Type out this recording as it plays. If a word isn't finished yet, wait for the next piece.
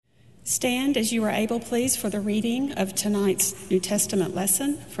Stand as you are able, please, for the reading of tonight's New Testament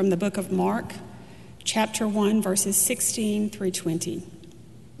lesson from the book of Mark, chapter 1, verses 16 through 20.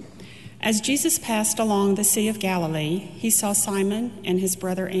 As Jesus passed along the Sea of Galilee, he saw Simon and his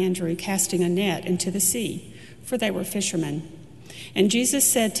brother Andrew casting a net into the sea, for they were fishermen. And Jesus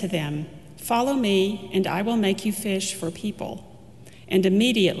said to them, "Follow me, and I will make you fish for people." And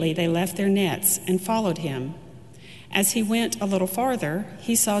immediately they left their nets and followed him. As he went a little farther,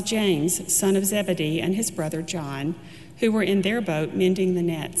 he saw James, son of Zebedee, and his brother John, who were in their boat mending the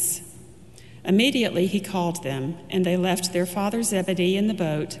nets. Immediately he called them, and they left their father Zebedee in the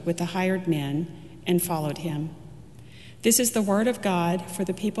boat with the hired men and followed him. This is the word of God for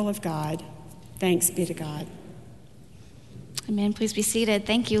the people of God. Thanks be to God. Amen. Please be seated.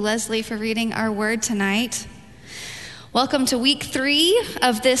 Thank you, Leslie, for reading our word tonight. Welcome to week 3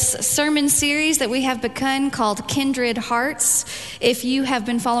 of this sermon series that we have begun called Kindred Hearts. If you have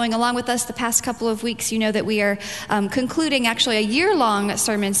been following along with us the past couple of weeks, you know that we are concluding actually a year-long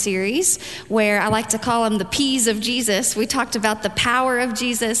sermon series where I like to call them the P's of Jesus. We talked about the power of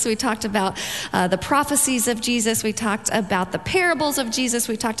Jesus. We talked about the prophecies of Jesus. We talked about the parables of Jesus.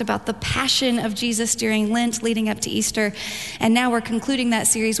 We talked about the passion of Jesus during Lent leading up to Easter. And now we're concluding that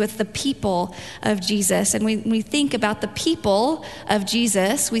series with the people of Jesus. And we think about the people of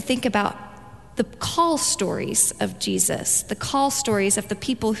Jesus, we think about the call stories of Jesus, the call stories of the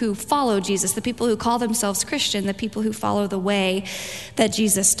people who follow Jesus, the people who call themselves Christian, the people who follow the way that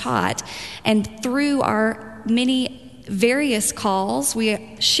Jesus taught. And through our many various calls, we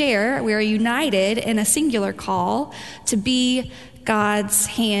are united in a singular call to be God's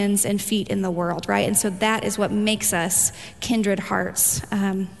hands and feet in the world, right? And so that is what makes us kindred hearts,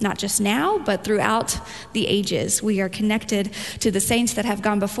 not just now, but throughout the ages. We are connected to the saints that have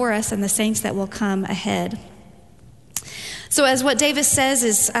gone before us and the saints that will come ahead. So as what Davis says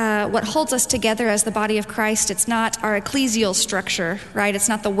is what holds us together as the body of Christ, it's not our ecclesial structure, right? It's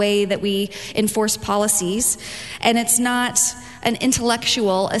not the way that we enforce policies, and it's not an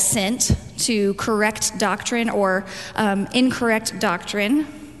intellectual assent to correct doctrine or incorrect doctrine.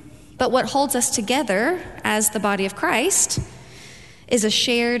 But what holds us together as the body of Christ is a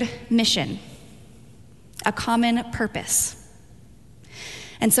shared mission, a common purpose.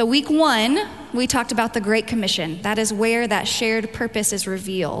 And so week 1, we talked about the Great Commission. That is where that shared purpose is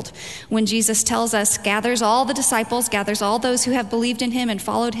revealed. When Jesus tells us, gathers all the disciples, gathers all those who have believed in him and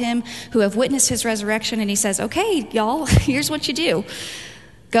followed him, who have witnessed his resurrection, and he says, okay, y'all, here's what you do.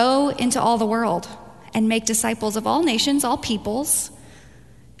 Go into all the world and make disciples of all nations, all peoples.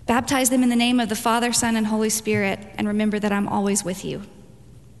 Baptize them in the name of the Father, Son, and Holy Spirit, and remember that I'm always with you.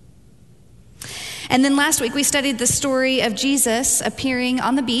 And then last week we studied the story of Jesus appearing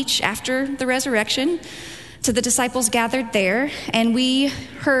on the beach after the resurrection to the disciples gathered there, and we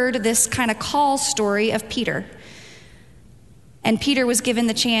heard this kind of call story of Peter. And Peter was given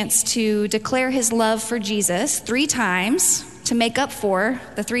the chance to declare his love for Jesus 3 times to make up for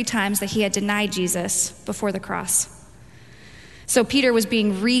the 3 times that he had denied Jesus before the cross. So Peter was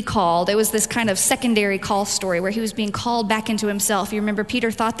being recalled. It was this kind of secondary call story where he was being called back into himself. You remember Peter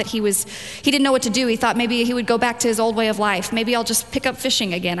thought that he didn't know what to do. He thought maybe he would go back to his old way of life. Maybe I'll just pick up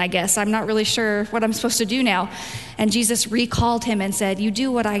fishing again, I guess. I'm not really sure what I'm supposed to do now. And Jesus recalled him and said, you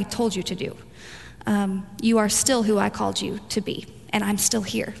do what I told you to do. You are still who I called you to be, and I'm still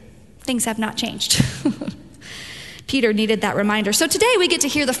here. Things have not changed. Peter needed that reminder. So today we get to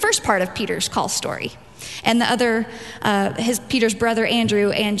hear the first part of Peter's call story. And the other, Peter's brother Andrew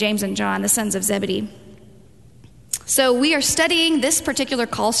and James and John, the sons of Zebedee. So we are studying this particular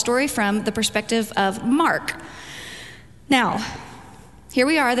call story from the perspective of Mark. Now, here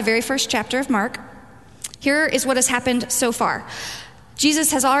we are, the very first chapter of Mark. Here is what has happened so far.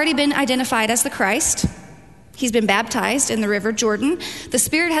 Jesus has already been identified as the Christ. He's been baptized in the river Jordan. The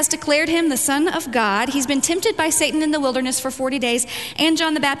Spirit has declared him the Son of God. He's been tempted by Satan in the wilderness for 40 days, and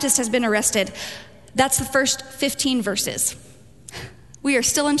John the Baptist has been arrested. That's the first 15 verses. We are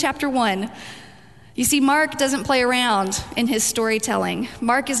still in chapter 1. You see, Mark doesn't play around in his storytelling.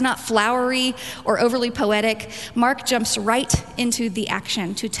 Mark is not flowery or overly poetic. Mark jumps right into the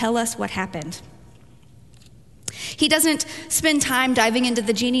action to tell us what happened. He doesn't spend time diving into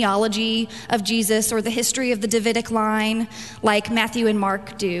the genealogy of Jesus or the history of the Davidic line like Matthew and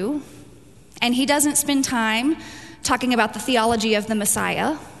Mark do. And he doesn't spend time talking about the theology of the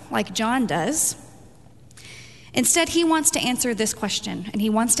Messiah like John does. Instead, he wants to answer this question, and he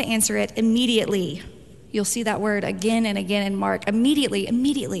wants to answer it immediately. You'll see that word again and again in Mark.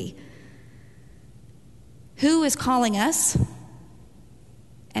 Immediately. Who is calling us,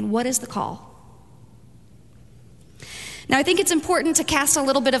 and what is the call? Now, I think it's important to cast a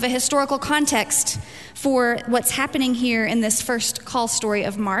little bit of a historical context for what's happening here in this first call story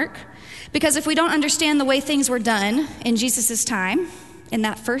of Mark, because if we don't understand the way things were done in Jesus' time, in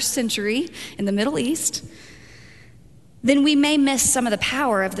that first century in the Middle East, then we may miss some of the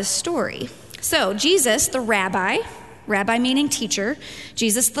power of this story. So Jesus, the rabbi meaning teacher,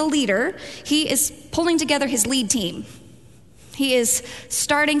 Jesus, the leader, he is pulling together his lead team. He is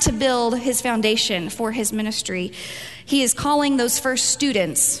starting to build his foundation for his ministry. He is calling those first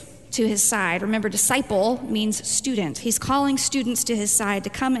students to his side. Remember, disciple means student. He's calling students to his side to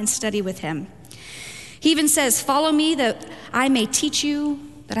come and study with him. He even says, "Follow me that I may teach you,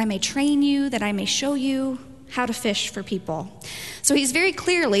 that I may train you, that I may show you how to fish for people." So he's very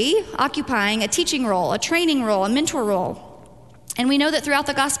clearly occupying a teaching role, a training role, a mentor role. And we know that throughout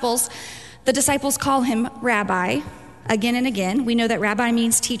the Gospels, the disciples call him rabbi again and again. We know that rabbi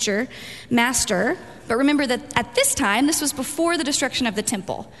means teacher, master. But remember that at this time, this was before the destruction of the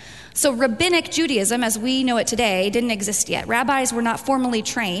temple. So rabbinic Judaism, as we know it today, didn't exist yet. Rabbis were not formally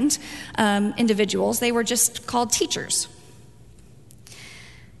trained individuals. They were just called teachers.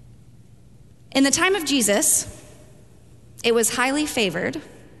 In the time of Jesus, it was highly favored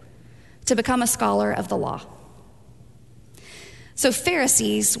to become a scholar of the law. So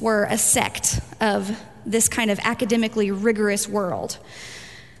Pharisees were a sect of this kind of academically rigorous world.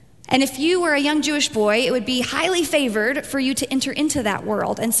 And if you were a young Jewish boy, it would be highly favored for you to enter into that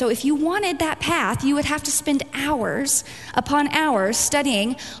world. And so if you wanted that path, you would have to spend hours upon hours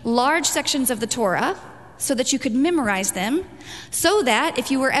studying large sections of the Torah so that you could memorize them, so that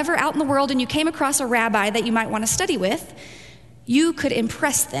if you were ever out in the world and you came across a rabbi that you might want to study with, you could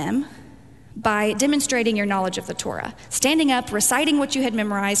impress them by demonstrating your knowledge of the Torah, standing up, reciting what you had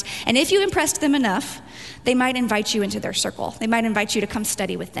memorized, and if you impressed them enough, they might invite you into their circle. They might invite you to come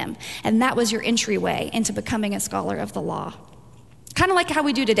study with them. And that was your entryway into becoming a scholar of the law. Kind of like how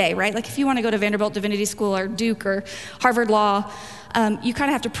we do today, right? Like if you want to go to Vanderbilt Divinity School or Duke or Harvard Law, you kind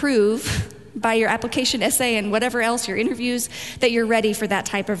of have to prove by your application essay and whatever else, your interviews, that you're ready for that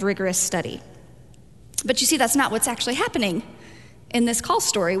type of rigorous study. But you see, that's not what's actually happening in this call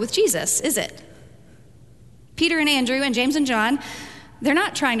story with Jesus, is it? Peter and Andrew and James and John, they're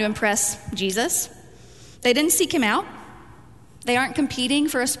not trying to impress Jesus. They didn't seek him out. They aren't competing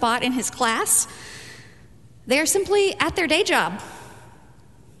for a spot in his class. They are simply at their day job.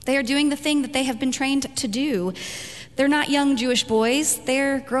 They are doing the thing that they have been trained to do. They're not young Jewish boys.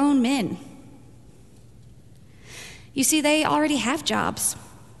 They're grown men. You see, they already have jobs.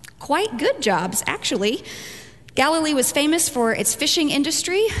 Quite good jobs, actually. Galilee was famous for its fishing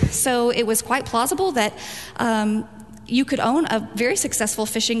industry, so it was quite plausible that you could own a very successful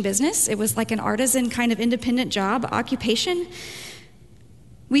fishing business. It was like an artisan kind of independent job, occupation.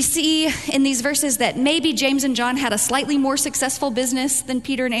 We see in these verses that maybe James and John had a slightly more successful business than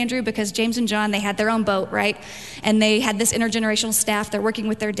Peter and Andrew, because James and John, they had their own boat, right? And they had this intergenerational staff. They're working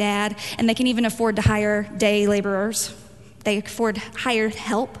with their dad, and they can even afford to hire day laborers. They afford hired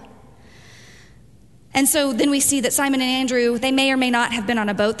help. And so then we see that Simon and Andrew, they may or may not have been on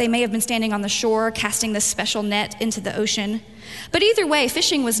a boat. They may have been standing on the shore, casting this special net into the ocean. But either way,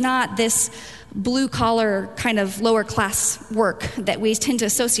 fishing was not this blue-collar kind of lower-class work that we tend to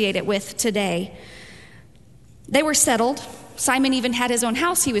associate it with today. They were settled. Simon even had his own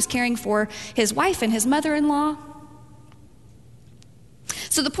house. He was caring for his wife and his mother-in-law.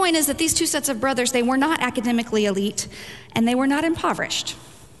 So the point is that these two sets of brothers, they were not academically elite, and they were not impoverished.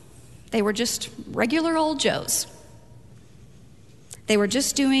 They were just regular old Joes. They were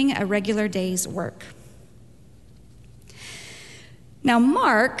just doing a regular day's work. Now,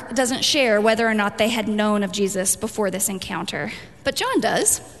 Mark doesn't share whether or not they had known of Jesus before this encounter, but John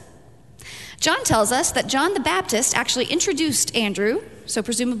does. John tells us that John the Baptist actually introduced Andrew, so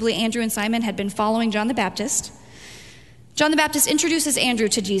presumably Andrew and Simon had been following John the Baptist. John the Baptist introduces Andrew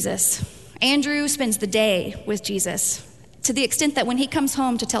to Jesus. Andrew spends the day with Jesus, to the extent that when he comes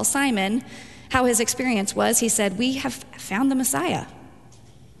home to tell Simon how his experience was, he said, "We have found the Messiah,"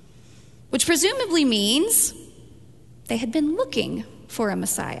 which presumably means they had been looking for a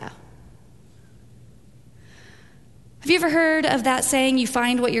Messiah. Have you ever heard of that saying, you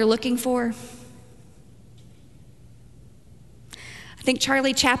find what you're looking for? I think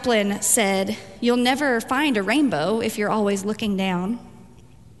Charlie Chaplin said, "You'll never find a rainbow if you're always looking down."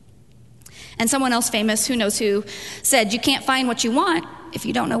 And someone else famous, who knows who, said, "You can't find what you want if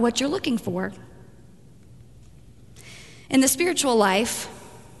you don't know what you're looking for." In the spiritual life,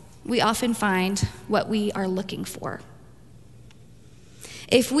 we often find what we are looking for.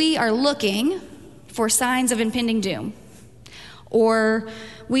 If we are looking for signs of impending doom, or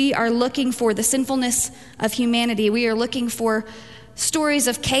we are looking for the sinfulness of humanity, we are looking for stories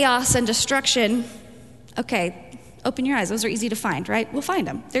of chaos and destruction, okay, open your eyes. Those are easy to find, right? We'll find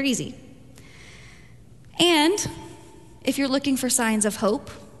them. They're easy. And if you're looking for signs of hope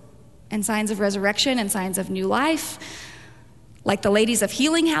and signs of resurrection and signs of new life, like the ladies of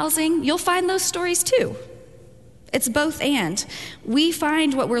healing housing, you'll find those stories too. It's both and. We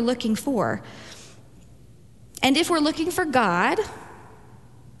find what we're looking for. And if we're looking for God,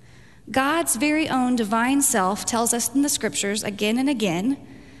 God's very own divine self tells us in the scriptures again and again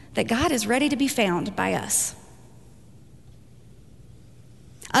that God is ready to be found by us.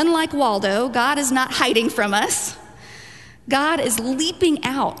 Unlike Waldo, God is not hiding from us. God is leaping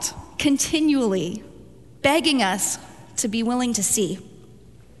out continually, begging us to be willing to see.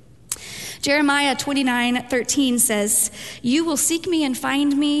 Jeremiah 29:13 says, "You will seek me and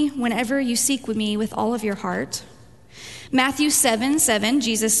find me whenever you seek me with all of your heart." Matthew 7:7,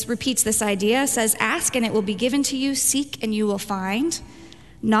 Jesus repeats this idea, says, "Ask and it will be given to you, seek and you will find,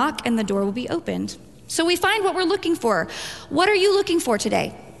 knock and the door will be opened." So we find what we're looking for. What are you looking for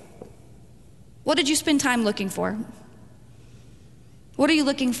today? What did you spend time looking for? What are you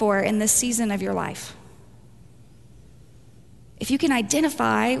looking for in this season of your life? If you can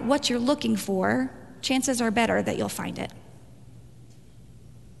identify what you're looking for, chances are better that you'll find it.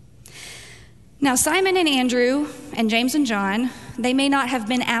 Now, Simon and Andrew and James and John, they may not have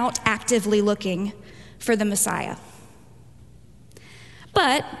been out actively looking for the Messiah.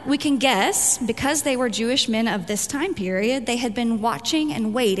 But we can guess, because they were Jewish men of this time period, they had been watching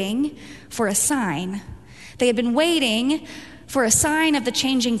and waiting for a sign. They had been waiting for a sign of the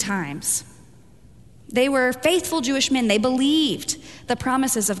changing times. They were faithful Jewish men. They believed the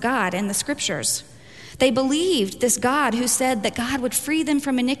promises of God in the scriptures. They believed this God who said that God would free them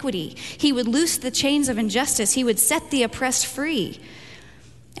from iniquity. He would loose the chains of injustice. He would set the oppressed free.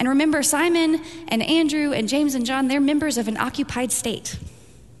 And remember, Simon and Andrew and James and John, they're members of an occupied state.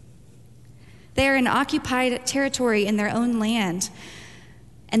 They're in occupied territory in their own land.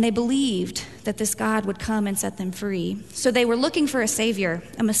 And they believed that this God would come and set them free. So they were looking for a Savior,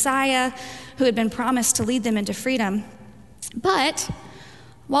 a Messiah who had been promised to lead them into freedom. But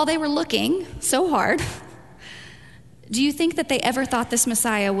while they were looking so hard, do you think that they ever thought this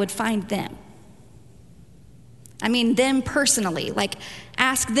Messiah would find them? I mean, them personally, like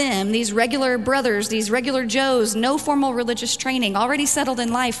ask them, these regular brothers, these regular Joes, no formal religious training, already settled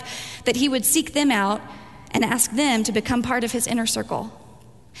in life, that he would seek them out and ask them to become part of his inner circle.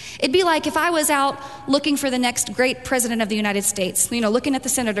 It'd be like if I was out looking for the next great president of the United States, looking at the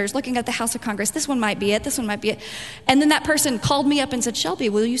senators, looking at the House of Congress, this one might be it, this one might be it. And then that person called me up and said, "Shelby,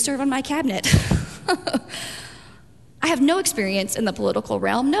 will you serve on my cabinet?" I have no experience in the political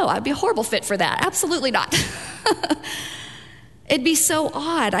realm. No, I'd be a horrible fit for that. Absolutely not. It'd be so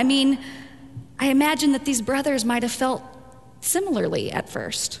odd. I mean, I imagine that these brothers might have felt similarly at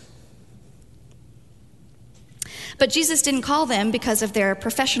first. But Jesus didn't call them because of their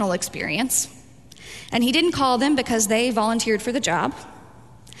professional experience, and he didn't call them because they volunteered for the job.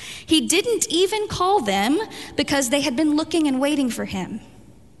 He didn't even call them because they had been looking and waiting for him.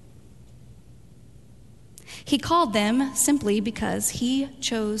 He called them simply because he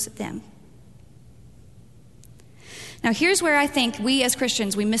chose them. Now, here's where I think we as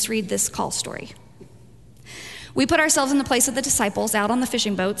Christians, we misread this call story. We put ourselves in the place of the disciples out on the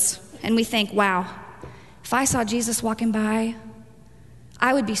fishing boats, and we think, wow, if I saw Jesus walking by,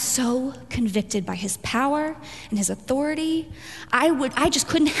 I would be so convicted by his power and his authority. I just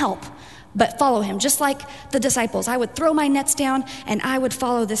couldn't help but follow him. Just like the disciples, I would throw my nets down and I would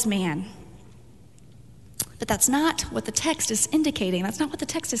follow this man. But that's not what the text is indicating. That's not what the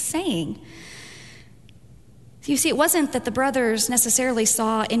text is saying. You see, it wasn't that the brothers necessarily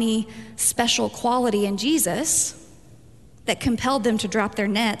saw any special quality in Jesus that compelled them to drop their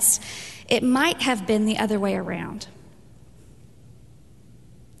nets. It might have been the other way around.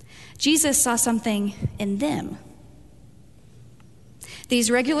 Jesus saw something in them, these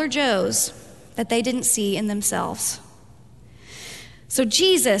regular Joes, that they didn't see in themselves. So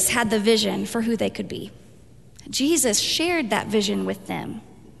Jesus had the vision for who they could be. Jesus shared that vision with them.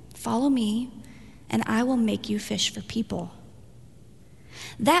 Follow me, and I will make you fish for people.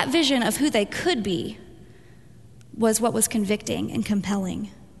 That vision of who they could be was what was convicting and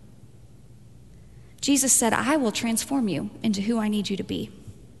compelling. Jesus said, I will transform you into who I need you to be.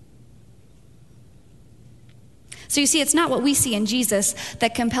 So you see, it's not what we see in Jesus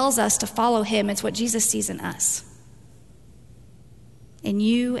that compels us to follow him. It's what Jesus sees in us, in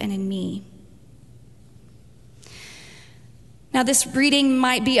you and in me. Now, this reading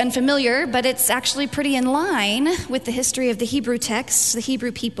might be unfamiliar, but it's actually pretty in line with the history of the Hebrew texts, the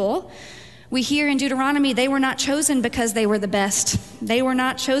Hebrew people. We hear in Deuteronomy they were not chosen because they were the best. They were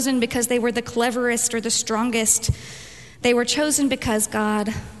not chosen because they were the cleverest or the strongest. They were chosen because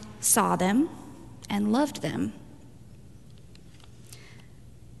God saw them and loved them.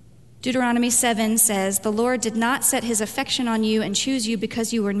 Deuteronomy 7 says, "The Lord did not set his affection on you and choose you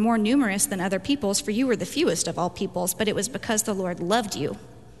because you were more numerous than other peoples, for you were the fewest of all peoples, but it was because the Lord loved you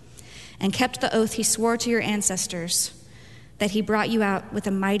and kept the oath he swore to your ancestors, that he brought you out with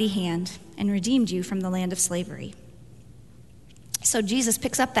a mighty hand and redeemed you from the land of slavery." So Jesus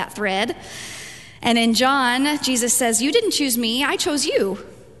picks up that thread, and in John, Jesus says, "You didn't choose me, I chose you.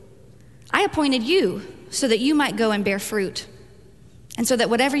 I appointed you so that you might go and bear fruit, and so that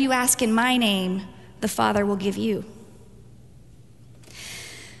whatever you ask in my name, the Father will give you."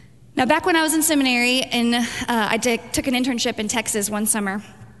 Now, back when I was in seminary, and I took an internship in Texas one summer.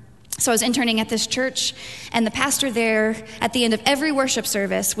 So I was interning at this church, and the pastor there, at the end of every worship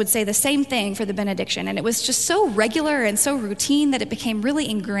service, would say the same thing for the benediction. And it was just so regular and so routine that it became really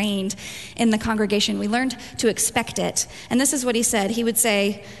ingrained in the congregation. We learned to expect it. And this is what he said. He would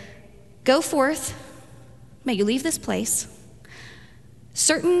say, "Go forth, may you leave this place,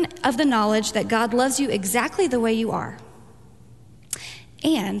 certain of the knowledge that God loves you exactly the way you are.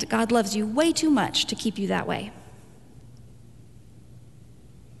 And God loves you way too much to keep you that way."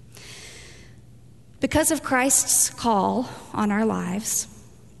 Because of Christ's call on our lives,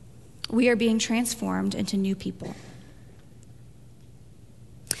 we are being transformed into new people.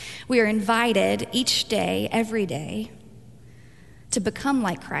 We are invited each day, every day, to become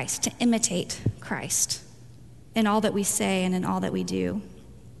like Christ, to imitate Christ in all that we say and in all that we do.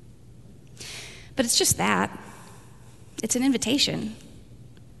 But it's just that. It's an invitation.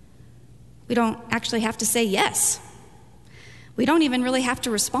 We don't actually have to say yes. We don't even really have to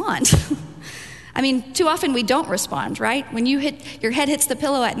respond. I mean, too often we don't respond, right? When your head hits the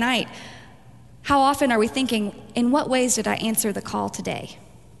pillow at night, how often are we thinking, in what ways did I answer the call today?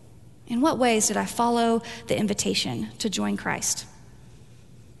 In what ways did I follow the invitation to join Christ?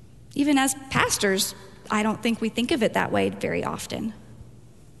 Even as pastors, I don't think we think of it that way very often.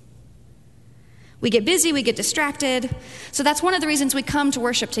 We get busy, we get distracted. So that's one of the reasons we come to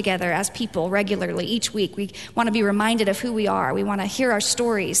worship together as people regularly each week. We want to be reminded of who we are. We want to hear our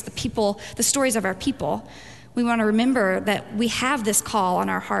stories, the stories of our people. We want to remember that we have this call on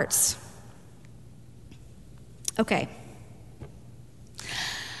our hearts. Okay.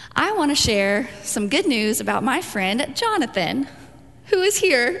 I want to share some good news about my friend Jonathan, who is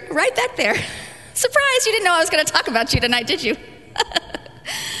here right back there. Surprise, you didn't know I was going to talk about you tonight, did you?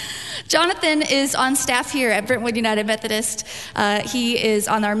 Jonathan is on staff here at Brentwood United Methodist. He is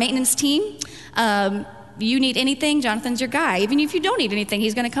on our maintenance team. You need anything, Jonathan's your guy. Even if you don't need anything,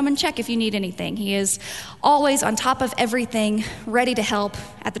 he's going to come and check if you need anything. He is always on top of everything, ready to help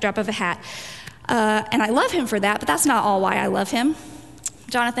at the drop of a hat. And I love him for that, but that's not all why I love him.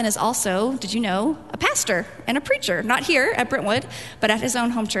 Jonathan is also, did you know, a pastor and a preacher, not here at Brentwood, but at his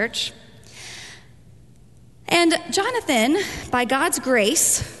own home church. And Jonathan, by God's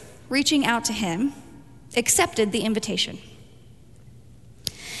grace, reaching out to him, accepted the invitation.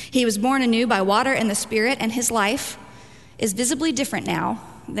 He was born anew by water and the Spirit, and his life is visibly different now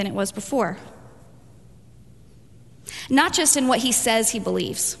than it was before. Not just in what he says he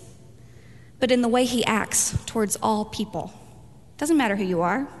believes, but in the way he acts towards all people. Doesn't matter who you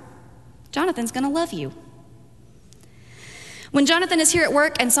are, Jonathan's going to love you. When Jonathan is here at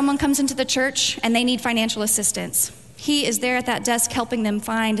work and someone comes into the church and they need financial assistance, he is there at that desk helping them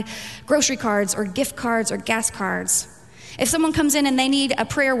find grocery cards or gift cards or gas cards. If someone comes in and they need a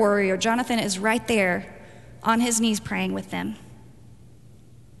prayer warrior, Jonathan is right there on his knees praying with them.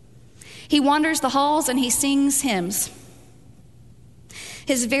 He wanders the halls and he sings hymns.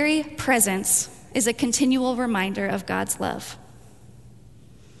 His very presence is a continual reminder of God's love.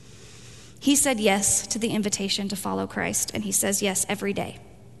 He said yes to the invitation to follow Christ, and he says yes every day.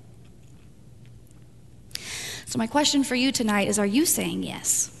 So my question for you tonight is, are you saying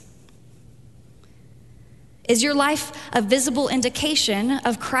yes? Is your life a visible indication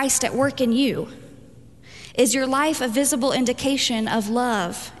of Christ at work in you? Is your life a visible indication of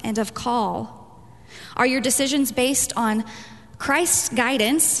love and of call? Are your decisions based on Christ's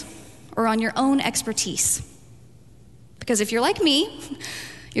guidance or on your own expertise? Because if you're like me,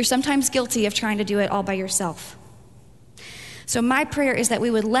 you're sometimes guilty of trying to do it all by yourself. So my prayer is that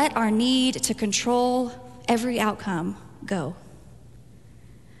we would let our need to control every outcome go.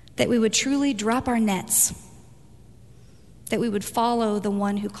 That we would truly drop our nets. That we would follow the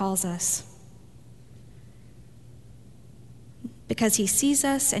one who calls us. because he sees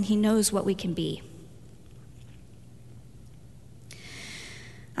us and he knows what we can be.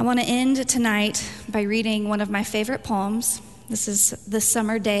 I want to end tonight by reading one of my favorite poems. This is The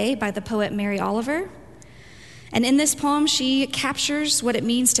Summer Day by the poet Mary Oliver. And in this poem, she captures what it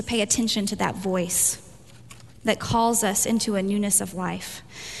means to pay attention to that voice that calls us into a newness of life.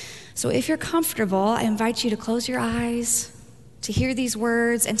 So if you're comfortable, I invite you to close your eyes, to hear these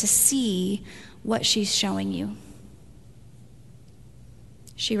words, and to see what she's showing you.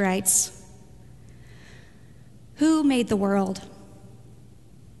 She writes, "Who made the world?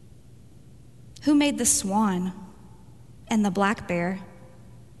 Who made the swan and the black bear?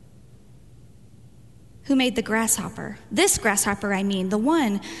 Who made the grasshopper? This grasshopper, I mean, the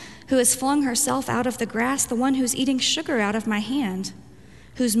one who has flung herself out of the grass, the one who's eating sugar out of my hand,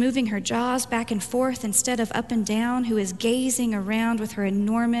 who's moving her jaws back and forth instead of up and down, who is gazing around with her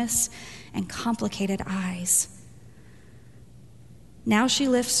enormous and complicated eyes. Now she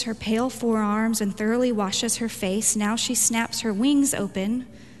lifts her pale forearms and thoroughly washes her face. Now she snaps her wings open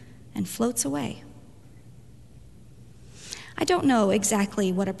and floats away." I don't know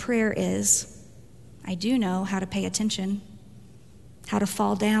exactly what a prayer is. I do know how to pay attention, how to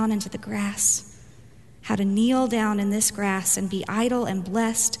fall down into the grass, how to kneel down in this grass and be idle and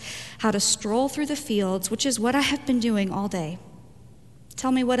blessed, how to stroll through the fields, which is what I have been doing all day.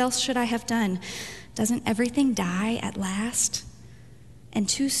 Tell me, what else should I have done? Doesn't everything die at last? And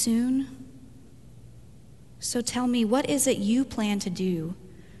too soon? So tell me, what is it you plan to do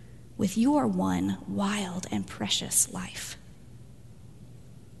with your one wild and precious life?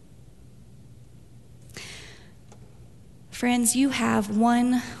 Friends, you have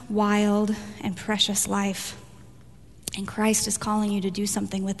one wild and precious life, and Christ is calling you to do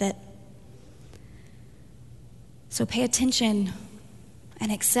something with it. So pay attention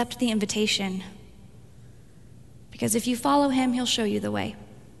and accept the invitation, because if you follow him, he'll show you the way,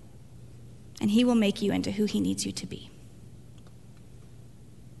 and he will make you into who he needs you to be.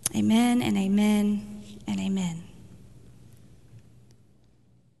 Amen and amen and amen.